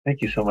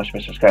Thank you so much,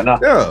 Mr. Scott. No,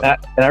 Yeah.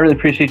 and I really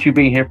appreciate you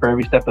being here for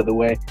every step of the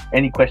way.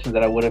 Any questions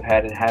that I would have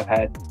had and have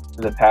had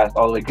in the past,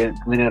 all the way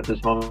leading up to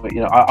this moment,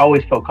 I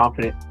always felt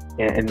confident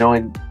in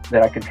knowing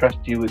that I can trust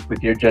you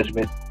with your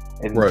judgment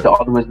and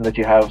all the wisdom that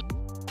you have.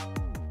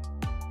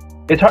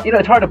 It's hard,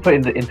 it's hard to put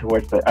into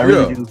words, but I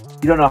really do.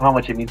 You don't know how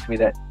much it means to me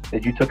that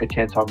you took a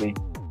chance on me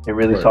and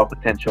really saw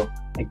potential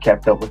and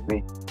kept up with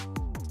me.